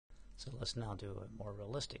So let's now do a more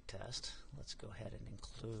realistic test. Let's go ahead and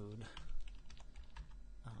include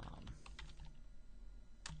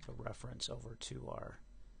a reference over to our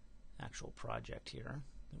actual project here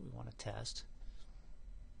that we want to test.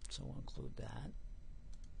 So we'll include that,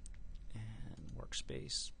 and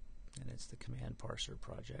workspace, and it's the command parser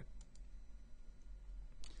project.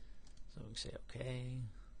 So we say OK,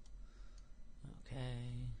 OK,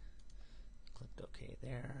 clicked OK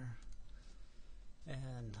there,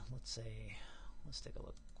 and let's take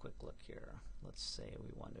a quick look here. Let's say we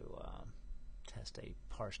want to test a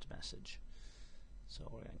parsed message. So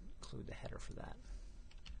we're going to include the header for that.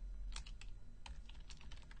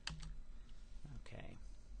 Okay,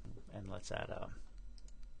 and let's add a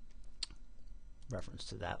reference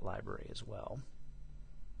to that library as well.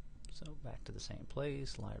 So back to the same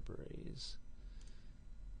place, libraries,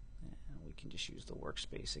 and we can just use the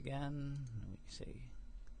workspace again. We can say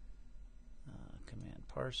command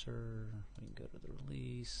parser, we can go to the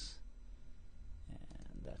release,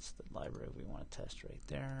 and that's the library we want to test right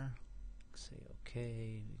there. Say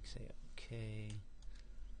OK, we can say OK,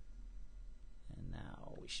 and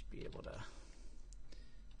now we should be able to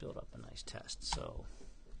build up a nice test. So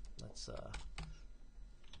let's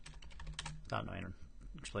not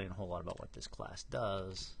explain a whole lot about what this class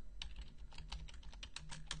does.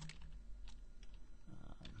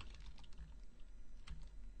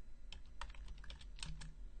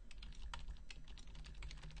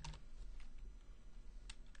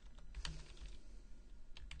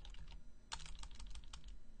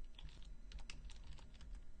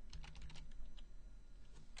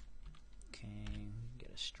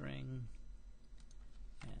 String,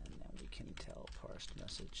 and then we can tell parsed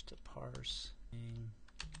message to parse, and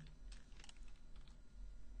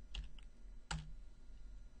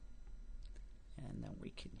then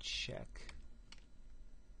we can check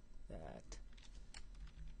that,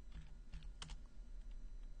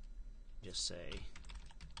 just say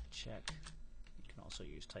check. You can also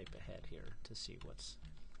use type ahead here to see what's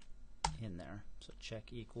in there. So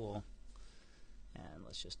check equal, and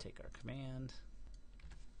let's just take our command.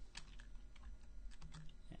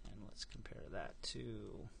 Let's compare that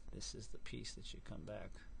to, this is the piece that should come back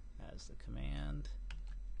as the command.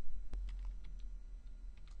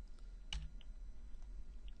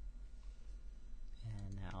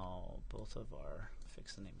 And now both of our,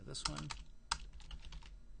 fix the name of this one.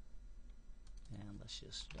 And let's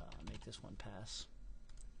just make this one pass.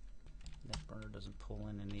 NetBurner doesn't pull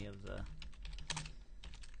in any of the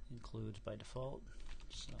includes by default.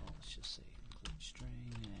 So let's just say include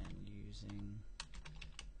string, and using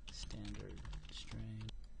standard string,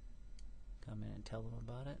 come in and tell them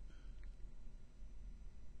about it.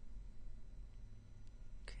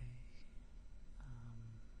 Okay.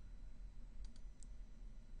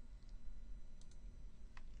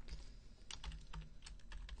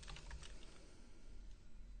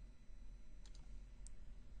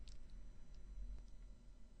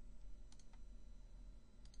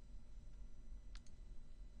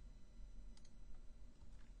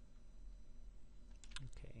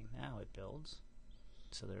 Now it builds.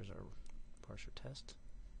 So there's our parser test.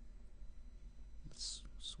 Let's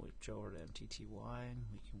switch over to MTTY.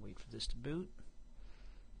 We can wait for this to boot.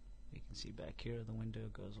 We can see back here the window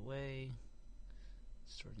goes away.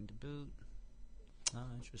 It's starting to boot.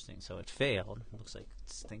 Oh, interesting. So it failed. Looks like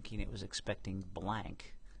it's thinking it was expecting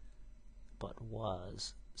blank, but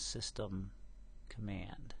was system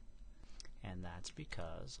command. And that's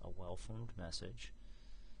because a well-formed message,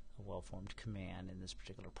 a well-formed command in this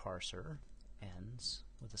particular parser, ends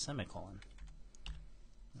with a semicolon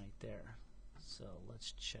right there. So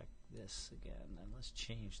let's check this again, and let's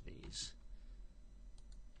change these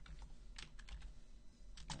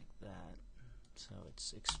like that, so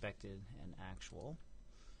it's expected and actual.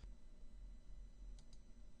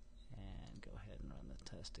 And go ahead and run the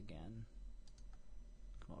test again.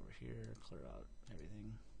 Come over here, clear out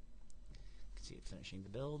everything. You can see it finishing the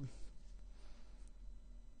build.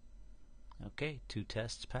 Okay, 2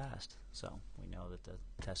 tests passed, so we know that the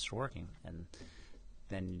tests are working. And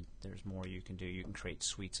then there's more you can do. You can create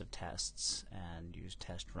suites of tests and use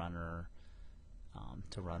test runner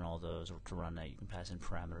to run all those, or to run you can pass in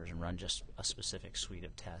parameters and run just a specific suite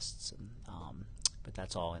of tests. And, but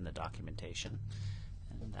that's all in the documentation,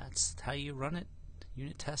 and that's how you run it.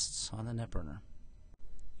 Unit tests on the NetBurner.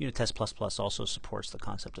 UnitTest++ also supports the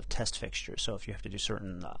concept of test fixtures. So if you have to do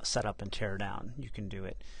certain setup and tear down, you can do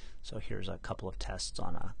it. So here's a couple of tests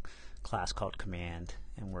on a class called command,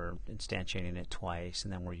 and we're instantiating it twice,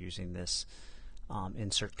 and then we're using this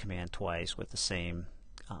insert command twice with the same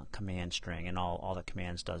command string, and all the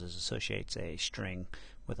commands does is associates a string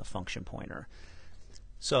with a function pointer.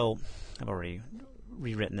 So I've already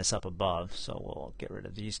rewritten this up above, so we'll get rid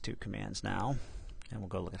of these two commands now, and we'll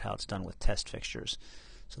go look at how it's done with test fixtures.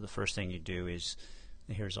 So the first thing you do is,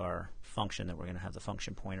 here's our function that we're going to have the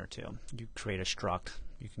function pointer to. You create a struct.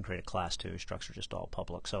 You can create a class too. Structs are just all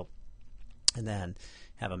public. So, and then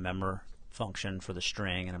have a member function for the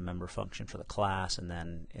string and a member function for the class, and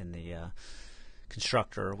then in the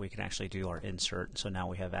constructor we can actually do our insert. So now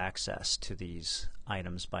we have access to these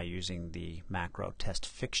items by using the macro test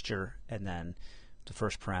fixture, and then the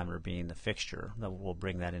first parameter being the fixture. We'll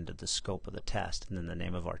bring that into the scope of the test, and then the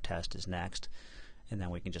name of our test is next, and then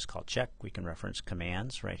we can just call check. We can reference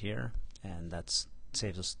commands right here, and that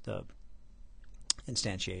saves us the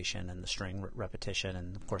instantiation and the string repetition,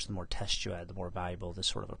 and of course the more tests you add, the more valuable this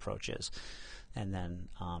sort of approach is. And then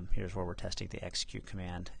here's where we're testing the execute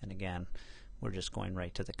command, and again we're just going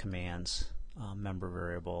right to the commands member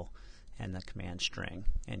variable and the command string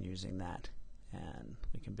and using that, and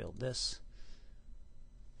we can build this,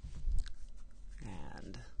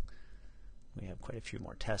 and we have quite a few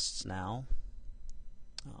more tests now.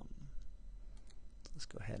 Let's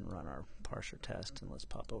go ahead and run our parser test, and let's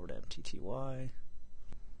pop over to mtty.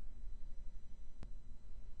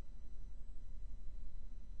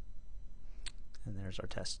 And there's our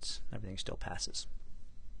tests. Everything still passes.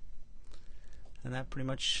 And that pretty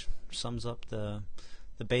much sums up the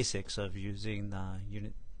basics of using the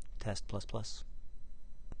UnitTest++.